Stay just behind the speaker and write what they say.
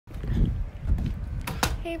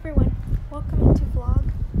Hey everyone, welcome to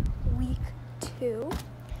vlog week 2.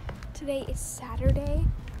 Today is Saturday,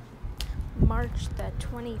 March the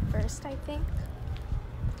 21st, I think.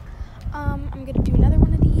 I'm gonna do another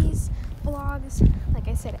one of these vlogs. Like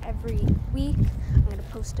I said, every week I'm gonna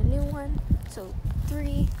post a new one, so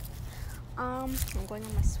 3. I'm going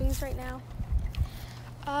on my swings right now.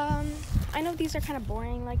 I know these are kind of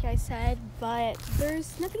boring, like I said, but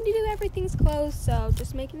there's nothing to do. Everything's closed, so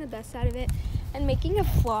just making the best out of it and making a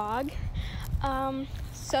vlog.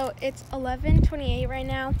 So it's 11:28 right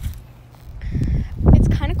now. It's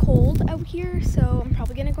kind of cold out here, so I'm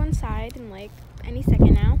probably gonna go inside in like any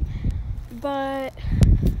second now. But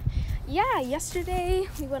yeah, yesterday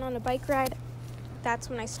we went on a bike ride. That's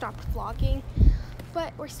when I stopped vlogging.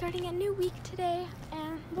 But we're starting a new week today,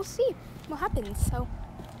 and we'll see what happens. So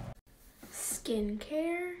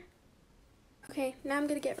skincare. Okay, now I'm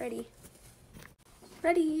gonna get ready.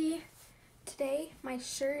 Ready. Today my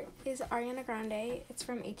shirt is Ariana Grande. It's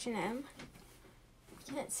from H&M.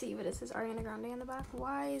 You can't see, but it says Ariana Grande on the back.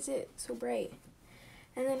 Why is it so bright?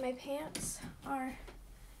 And then my pants are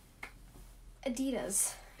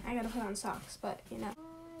Adidas. I gotta put on socks, but you know.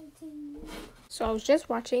 So I was just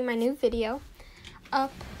watching my new video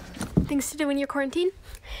up things to do in your quarantine,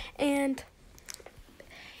 and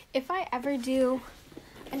if I ever do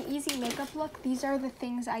an easy makeup look, these are the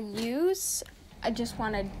things I use. I just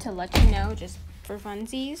wanted to let you know, just for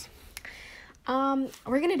funsies.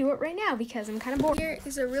 We're gonna do it right now because I'm kind of bored. Here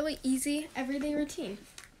is a really easy everyday routine.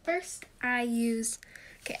 First, I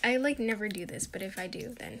like never do this, but if I do,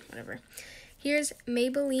 then whatever. Here's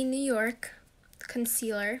Maybelline New York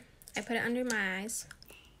concealer. I put it under my eyes.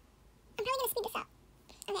 I'm probably gonna speed this up.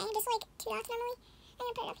 Okay, just like 2 dots normally. I'm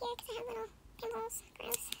gonna put it up here because I have little pimples.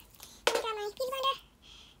 Gross. I'm gonna grab my beauty blender.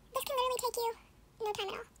 This can literally take you no time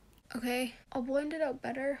at all. Okay, I'll blend it out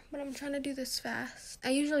better, but I'm trying to do this fast.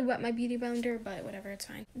 I usually wet my beauty blender, but whatever, it's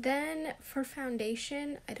fine. Then for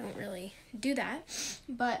foundation, I don't really do that,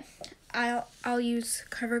 but I'll use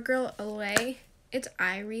CoverGirl Olay. It's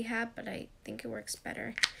eye rehab, but I think it works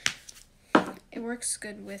better. It works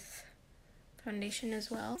good with foundation as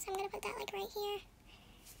well. So I'm gonna put that like right here.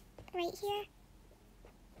 Right here.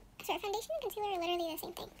 So foundation and concealer are literally the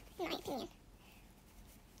same thing, in my opinion.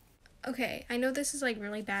 Okay, I know this is like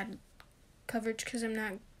really bad coverage because I'm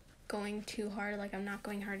not going too hard, like I'm not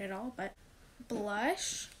going hard at all, but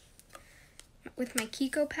blush with my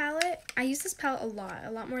Kiko palette. I use this palette a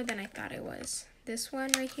lot more than I thought it was. This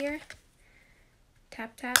one right here.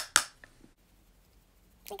 Tap, tap.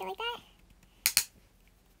 Like it like that?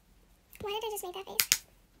 Why did I just make that face?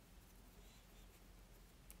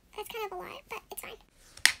 That's kind of a lot, but it's fine.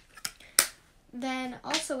 Then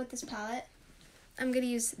also with this palette, I'm going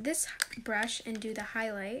to use this brush and do the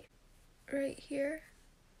highlight right here.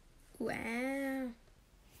 Wow.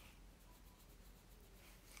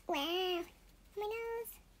 Wow. My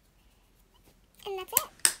nose. And that's it.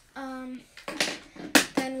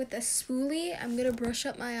 Then with a spoolie, I'm going to brush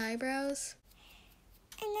up my eyebrows.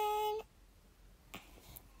 And then,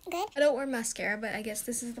 good. I don't wear mascara, but I guess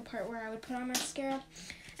this is the part where I would put on mascara.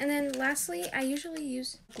 And then lastly, I usually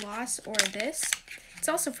use gloss or this. It's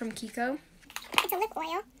also from Kiko. It's a lip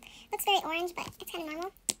oil. Looks very orange, but it's kind of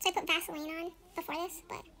normal. So I put Vaseline on before this,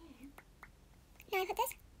 but now I put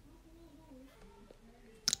this.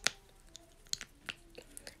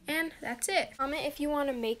 And that's it. Comment if you want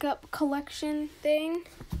a makeup collection thing,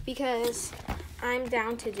 because I'm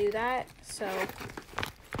down to do that. So,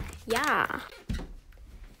 yeah.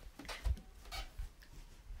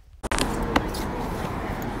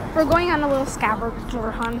 We're going on a little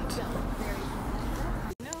scavenger hunt.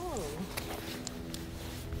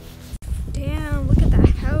 Damn, look at that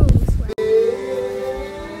house.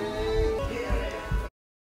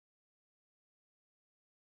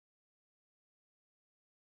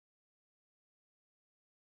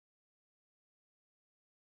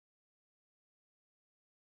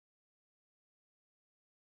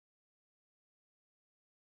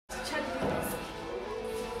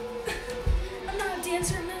 I'm not a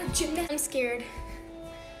dancer, I'm not a gymnast. I'm scared.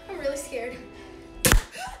 I'm really scared.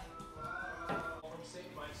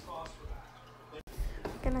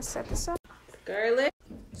 Gonna set this up. Scarlet.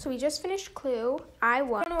 So we just finished Clue. I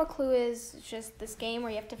won. I don't know what Clue is. It's just this game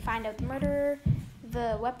where you have to find out the murderer,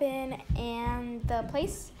 the weapon, and the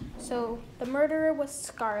place. So the murderer was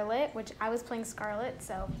Scarlet, which I was playing Scarlet,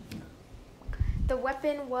 so the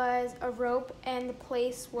weapon was a rope and the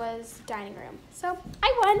place was dining room. So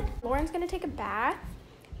I won. Lauren's gonna take a bath.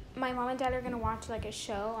 My mom and dad are gonna watch like a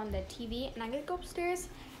show on the TV, and I'm gonna go upstairs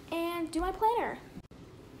and do my planner.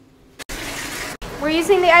 We're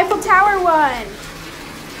using the Eiffel Tower one.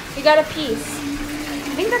 We got a piece.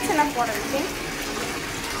 I think that's enough water, you think?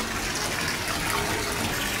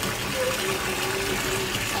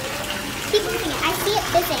 Keep moving it. I see it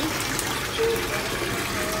fizzing.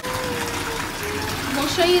 We'll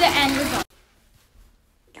show you the end result.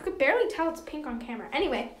 You could barely tell it's pink on camera.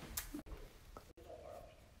 Anyway.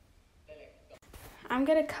 I'm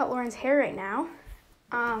gonna cut Lauren's hair right now.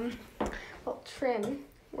 Well, trim.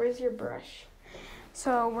 Where's your brush?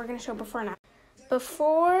 So we're gonna show before and after.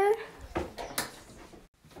 Before,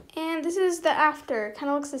 and this is the after. Kind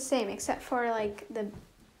of looks the same, except for like the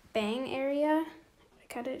bang area. I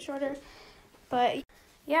cut it shorter, but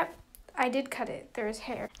yep, I did cut it. There's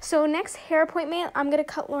hair. So next hair appointment, I'm gonna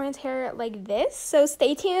cut Lauren's hair like this. So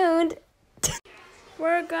stay tuned.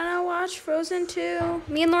 We're gonna watch Frozen 2.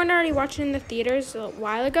 Me and Lauren already watched it in the theaters a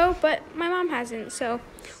while ago, but my mom hasn't, so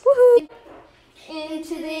woohoo!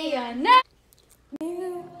 Into the unknown.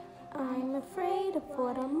 I'm afraid of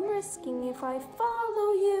what I'm risking if I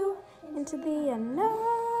follow you into the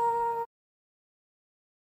unknown.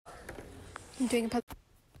 I'm doing a puzzle.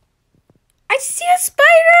 I see a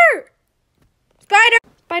spider! Spider!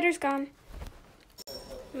 Spider's gone.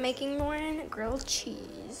 Making Lauren grilled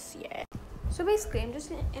cheese, yeah. So basically, I'm just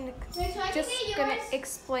gonna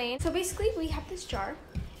explain. So basically, we have this jar,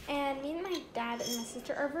 and me and my dad and my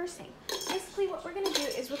sister are versing. Basically, what we're gonna do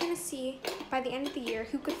is we're gonna see by the end of the year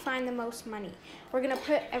who could find the most money. We're gonna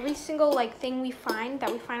put every single thing we find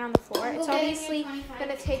on the floor. It's obviously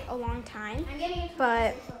gonna take a long time,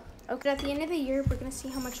 but okay. At the end of the year, we're gonna see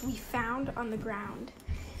how much we found on the ground.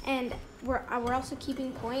 And we're also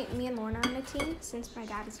keeping point. Me and Lauren are on a team. Since my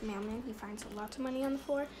dad is a mailman, he finds lots of money on the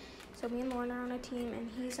floor. So me and Lauren are on a team, and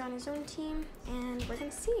he's on his own team, and we're gonna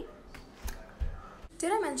see.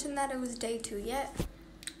 Did I mention that it was day 2 yet?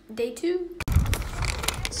 Day 2?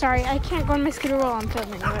 Sorry, I can't go on my scooter while I'm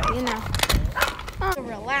filming, but you know. A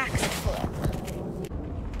relaxed flip.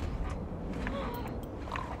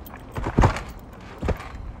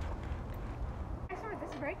 I swear,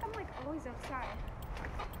 this break, I'm always outside.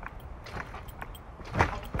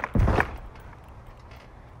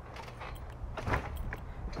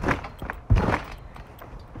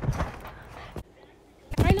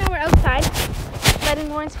 Right now we're outside, letting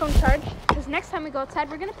Lauren's phone charge, because next time we go outside,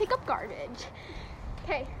 we're gonna pick up garbage.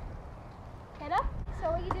 Okay, get up.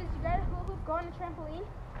 So what you do is you grab a hula hoop, go on the trampoline,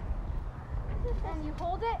 and you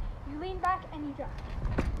hold it, you lean back, and you jump.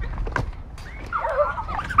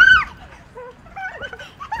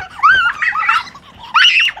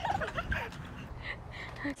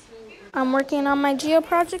 I'm working on my geo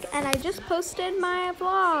project, and I just posted my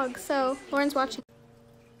vlog, so Lauren's watching.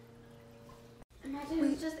 Imagine it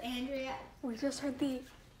was just Andrea. We just heard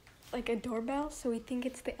a doorbell, so we think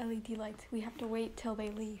it's the LED lights. We have to wait till they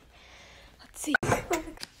leave. Let's see.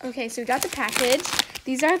 Okay, so we got the package.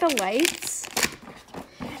 These are the lights.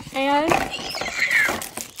 And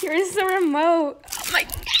here's the remote. Oh my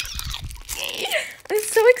God. I'm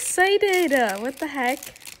so excited. What the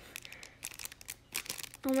heck?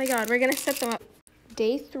 Oh my God, we're gonna set them up.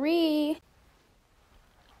 Day 3.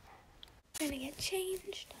 I'm gonna get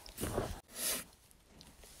changed.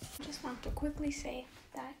 I just want to quickly say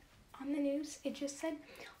that on the news, it just said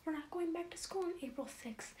we're not going back to school on April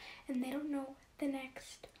 6th, and they don't know the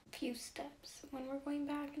next few steps when we're going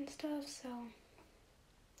back and stuff, so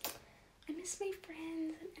I miss my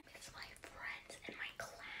friends, and I miss my friends in my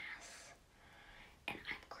class, and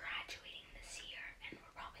I'm graduating this year, and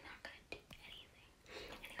we're probably not going to do anything.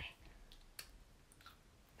 Anyway,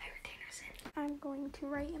 my retainer's in. I'm going to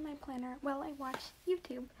write in my planner while I watch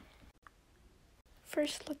YouTube.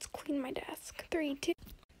 First, let's clean my desk. 3, 2,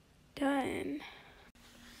 done.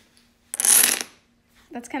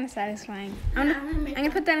 That's kind of satisfying. I'm gonna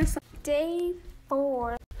put that in day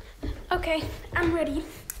 4. Okay, I'm ready.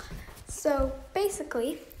 So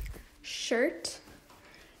basically, shirt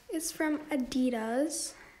is from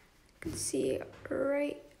Adidas. You can see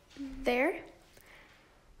right there.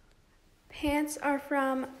 Pants are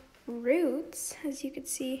from Roots, as you can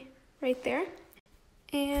see right there.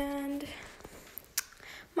 And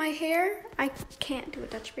my hair, I can't do a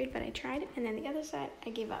Dutch braid, but I tried. And then the other side, I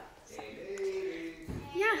gave up. So,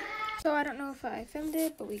 yeah. So I don't know if I filmed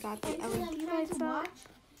it, but we got the LED lights up.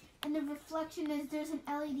 And the reflection is there's an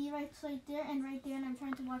LED lights right there and right there, and I'm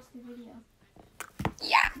trying to watch the video.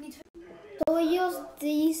 Yeah. So we use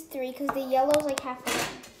these 3 because the yellow's like half the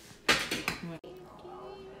one.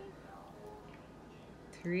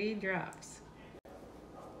 3 drops.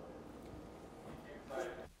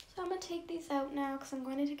 So I'm going to take these out now because I'm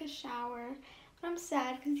going to take a shower. But I'm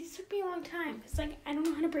sad because these took me a long time. It's I don't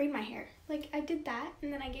know how to braid my hair. I did that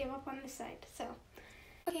and then I gave up on this side. So,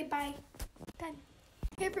 okay, bye. Done.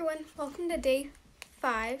 Hey everyone, welcome to day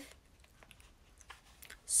 5.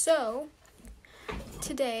 So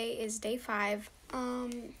today is day 5.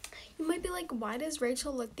 You might be like, why does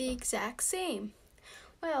Rachel look the exact same?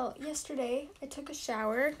 Well, yesterday I took a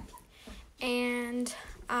shower and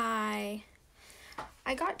I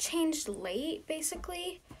got changed late,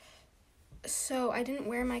 basically. So I didn't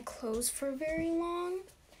wear my clothes for very long,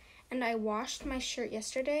 and I washed my shirt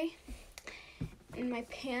yesterday and my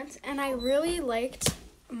pants, and I really liked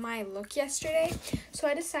my look yesterday, so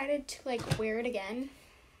I decided to like wear it again.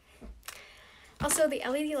 Also, the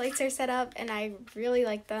LED lights are set up and I really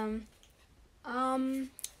like them.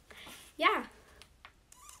 Yeah.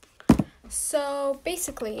 So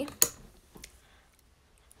basically,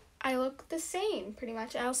 I look the same pretty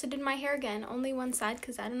much. I also did my hair again, only one side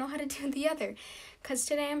because I don't know how to do the other. Because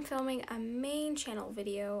today I'm filming a main channel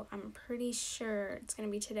video. I'm pretty sure it's going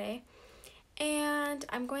to be today. And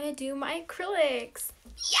I'm going to do my acrylics.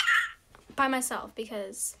 Yeah! By myself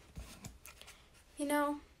because, you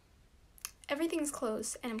know, everything's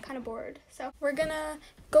closed and I'm kind of bored. So we're going to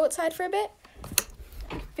go outside for a bit.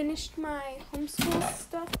 Finished my homeschool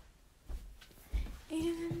stuff.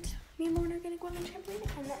 And me and Lauren are going to go on the trampoline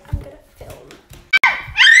and then I'm going to film.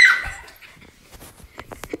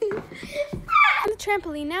 I'm on the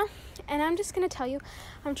trampoline now, and I'm just going to tell you,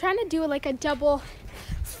 I'm trying to do like a double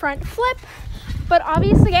front flip, but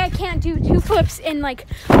obviously I can't do 2 flips in like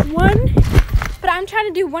one, but I'm trying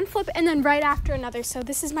to do 1 flip and then right after another, so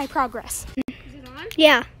this is my progress. Is it on?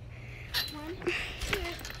 Yeah. 1, 2,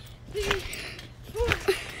 3, 4.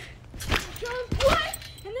 Jump 1,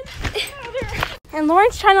 and then another. And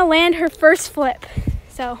Lauren's trying to land her first flip,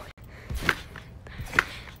 so.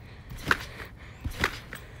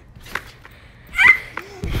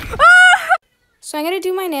 So I'm gonna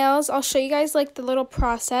do my nails. I'll show you guys like the little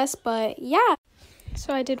process, but yeah.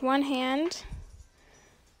 So I did one hand.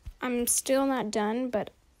 I'm still not done, but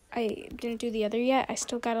I didn't do the other yet. I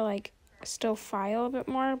still gotta like still file a bit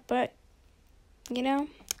more, but you know,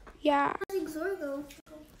 yeah.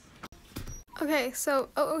 Okay, so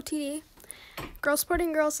OOTD, Girls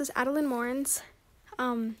Sporting Girls is Adeline Morin's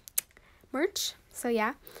merch. So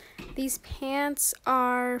yeah, these pants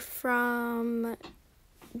are from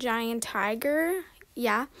Giant Tiger.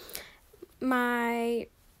 Yeah, my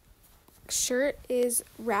shirt is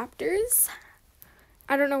Raptors.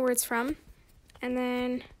 I don't know where it's from. And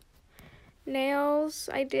then nails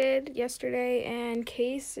I did yesterday, and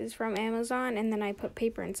case is from Amazon, and then I put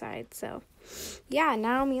paper inside. So yeah,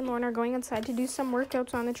 now me and Lauren are going outside to do some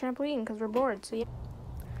workouts on the trampoline because we're bored. So yeah,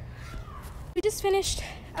 we just finished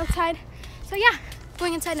outside, so yeah,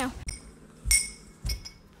 going inside now.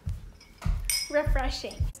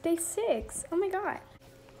 Refreshing. It's day 6. Oh my god.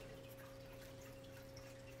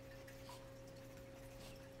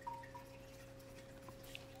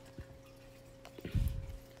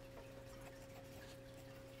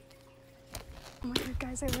 Oh my god,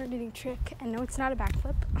 guys, I learned a new trick, and no, it's not a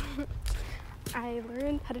backflip. I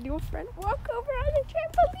learned how to do a front walkover on the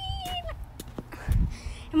trampoline.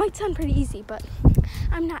 It might sound pretty easy, but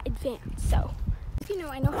I'm not advanced, so. If you know,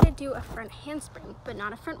 I know how to do a front handspring, but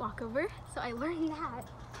not a front walkover, so I learned that,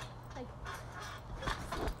 like,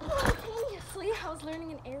 simultaneously. I was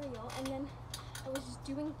learning an aerial, and then I was just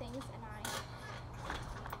doing things, and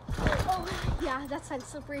oh, yeah, that side's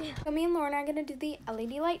slippery. So me and Lauren are gonna do the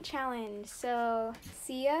LED light challenge, so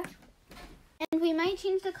see ya. And we might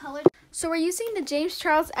change the color. So we're using the James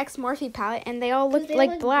Charles X Morphe palette, and they all look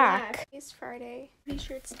like black. It's Friday. Pretty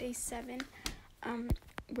sure it's day 7.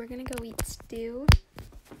 We're gonna go eat stew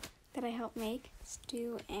that I helped make.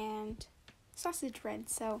 Stew and sausage bread.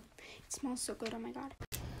 So it smells so good. Oh my god.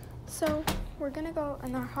 So we're gonna go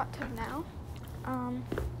in our hot tub now.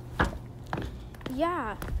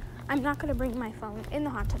 Yeah, I'm not gonna bring my phone in the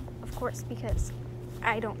hot tub, of course, because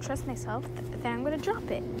I don't trust myself. Then I'm gonna drop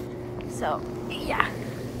it. So yeah.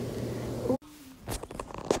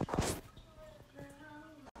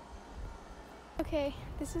 Okay,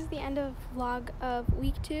 this is the end of vlog of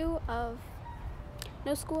week 2 of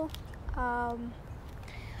no school.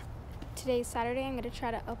 Today's Saturday. I'm gonna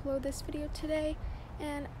try to upload this video today,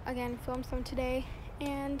 and again film some today,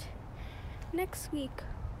 and next week,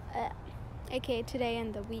 aka today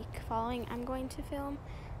and the week following, I'm going to film.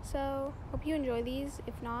 So hope you enjoy these.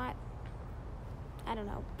 If not, I don't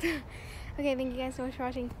know. Okay, thank you guys so much for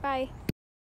watching. Bye.